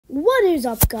What is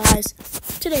up, guys?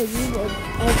 Today we are going to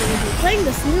be playing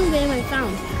this new game I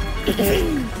found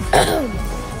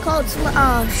called Shovel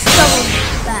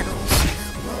Battles.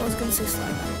 Well, I was going to say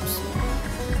Slime Battles.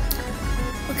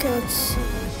 Okay, let's see.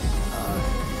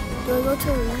 Do I go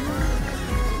to arena?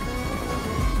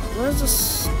 Where's the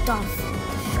stuff?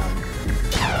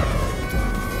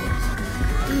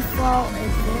 Default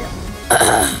and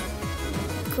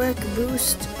quick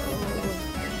boost.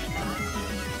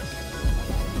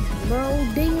 Bro,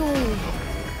 dingo.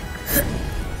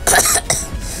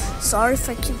 Sorry if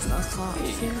I keep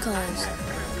coughing, cause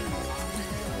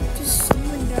just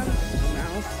something down my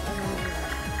mouth.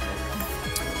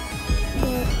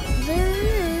 But there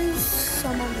is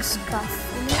some of the stuff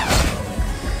in it.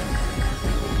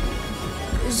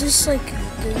 It's just like,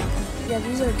 yeah,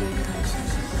 these are game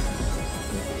passes.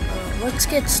 Let's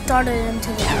get started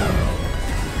into the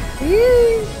game.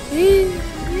 Yay!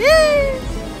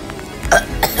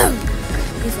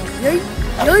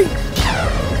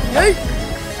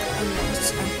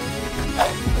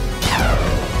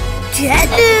 Get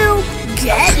noob!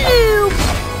 Get noob!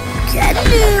 Get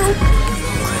noob!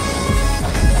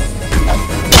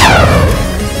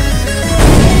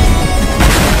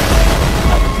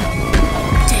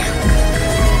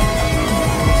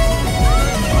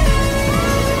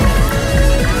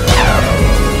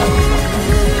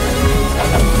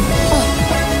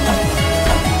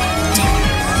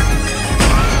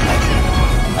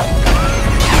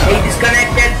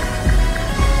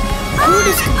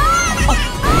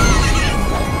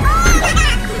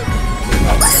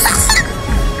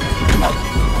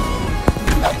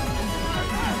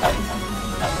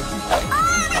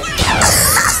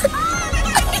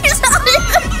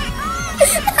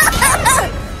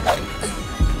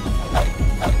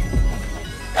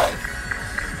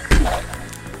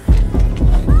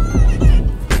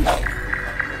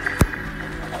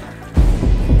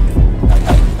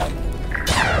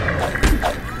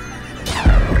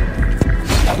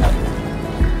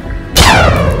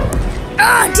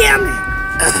 Damn it!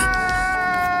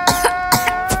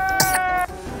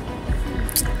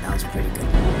 That was pretty good.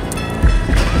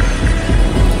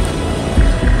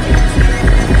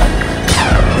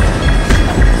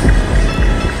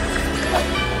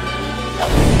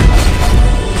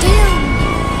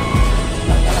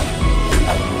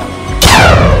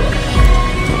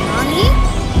 Nani?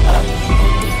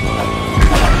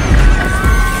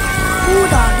 Who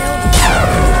the hell?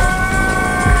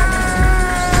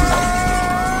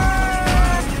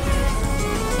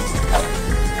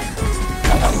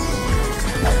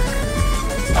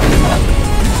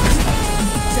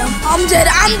 I'm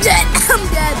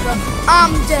dead, bro.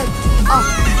 I'm dead. Oh,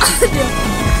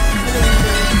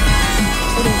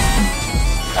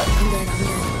 I'm dead.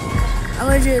 I'm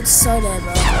legit so dead,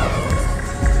 bro.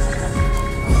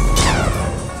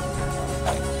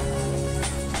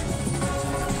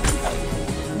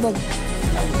 Boom.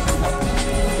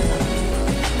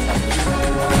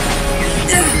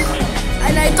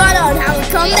 And I got out how to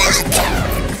come back.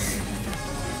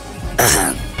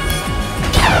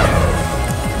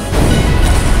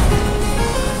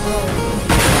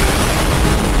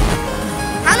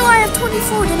 How do I have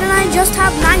 24? Didn't I just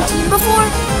have 19 before?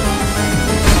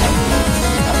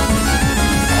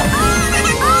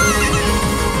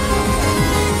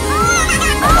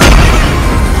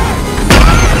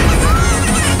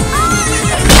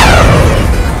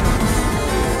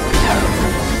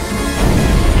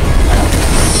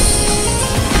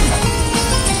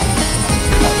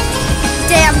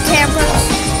 Damn campers.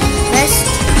 Missed.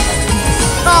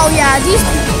 Oh yeah, these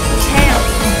camp.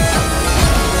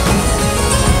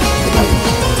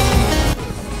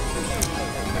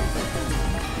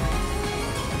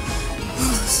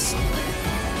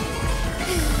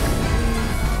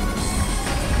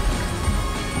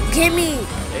 Gimme!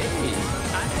 Hey,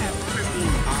 I have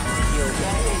cream on your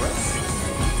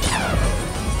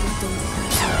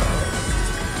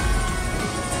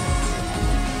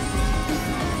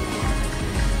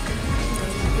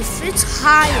If it's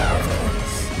higher,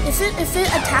 if it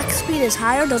attack speed is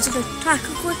higher, does it attack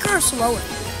quicker or slower?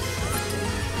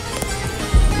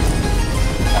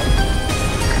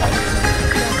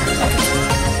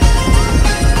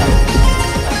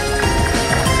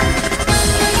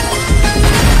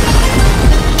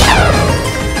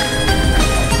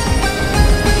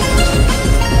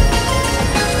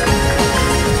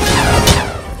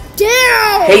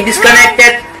 Hey,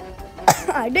 disconnected.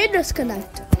 I did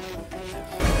disconnect.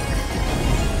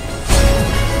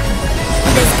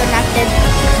 Disconnected.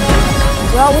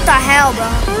 Bro, what the hell, bro?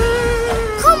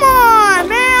 Come on,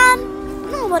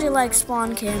 man. Nobody likes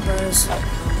spawn campers.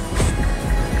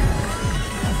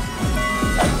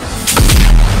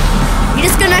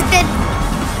 disconnected.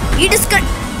 You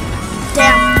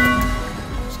Damn.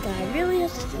 This guy really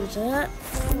has to do that.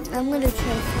 I'm gonna try to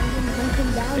find him, hunt him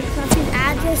down, track his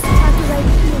address, track his IP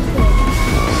and kill.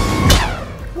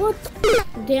 What the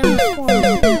damn phone?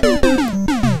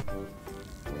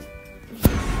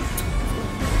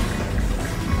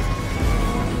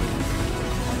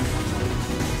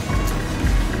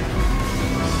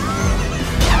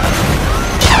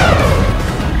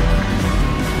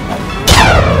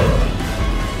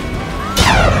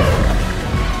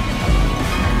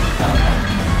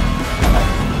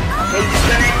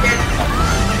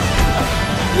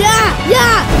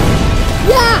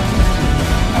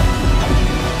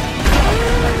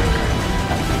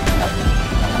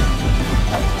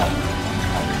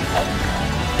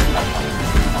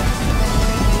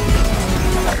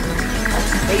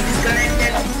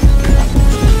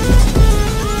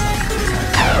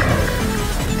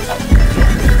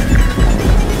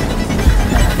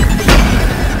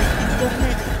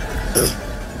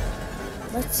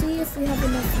 Let's see if we have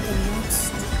enough for the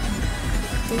next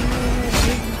thing we're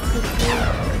really quickly.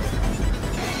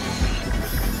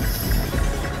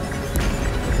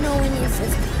 No, we need 50.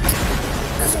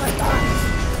 That's what I thought.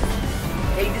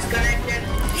 Hey, disconnected.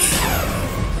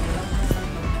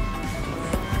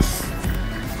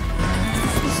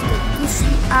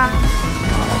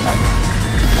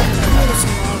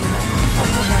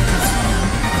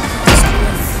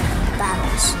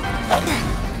 Battles.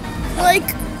 Like,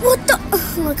 what the?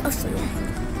 Like, I'll show you.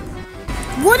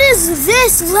 What is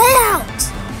this layout?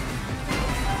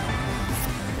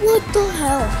 What the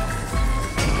hell?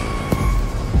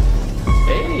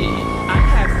 Hey, I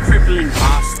have crippling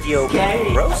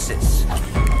osteoporosis.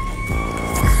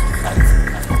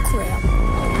 Crap.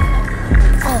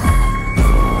 Oh.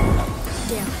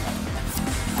 Damn.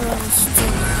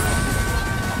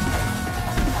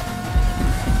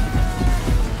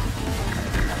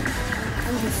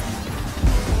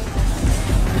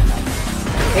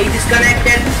 Hey,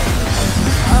 disconnected.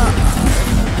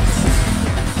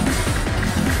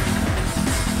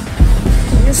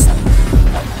 Just...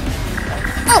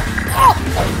 Oh! Oh!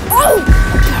 Oh!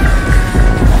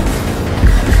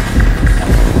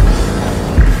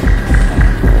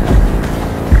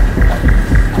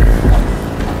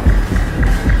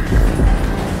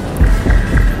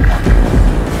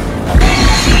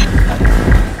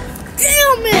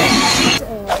 Damn it!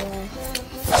 Oh,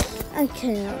 I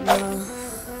can't.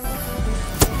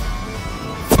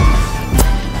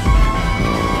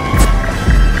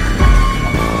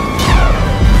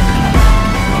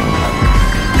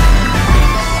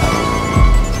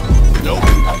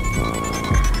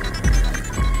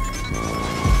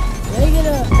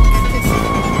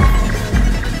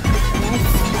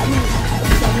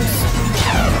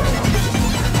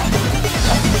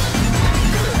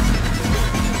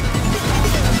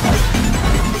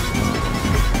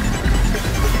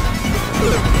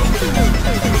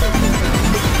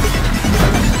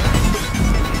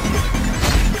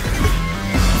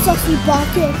 Sucky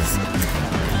buckets.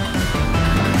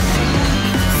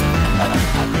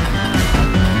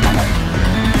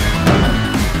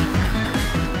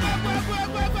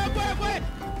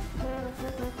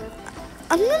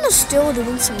 I'm gonna still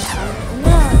doing some time.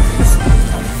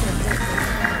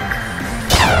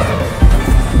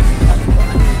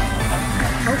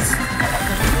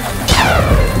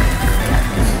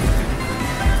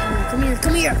 I'm gonna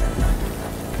come here.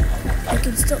 I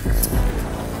can still.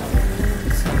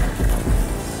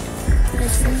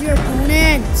 That's for your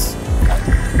opponents.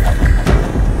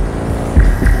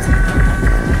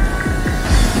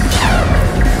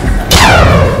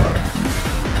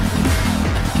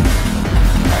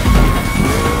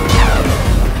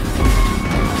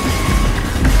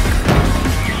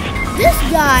 This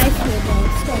guy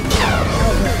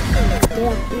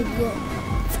damn idiot.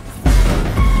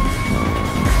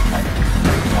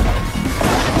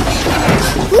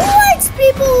 Who likes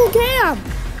people who camp?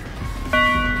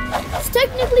 It's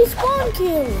technically spawn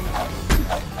killing.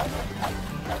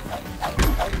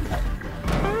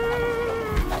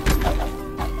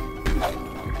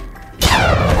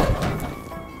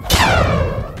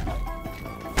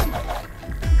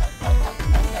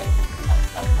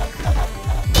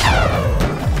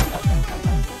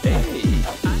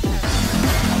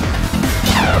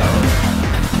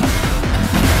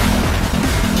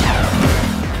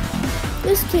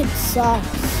 This kid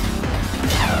sucks.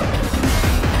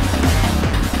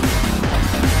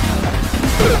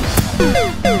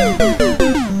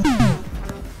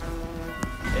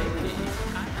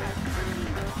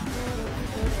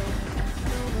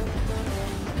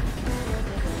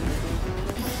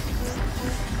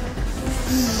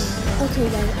 Okay,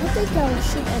 guys, I think I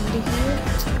should end it here.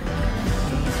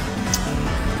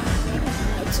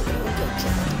 It's a really good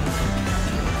job.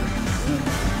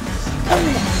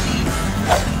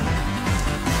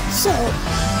 So,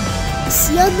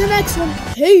 see you on the next one.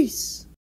 Peace.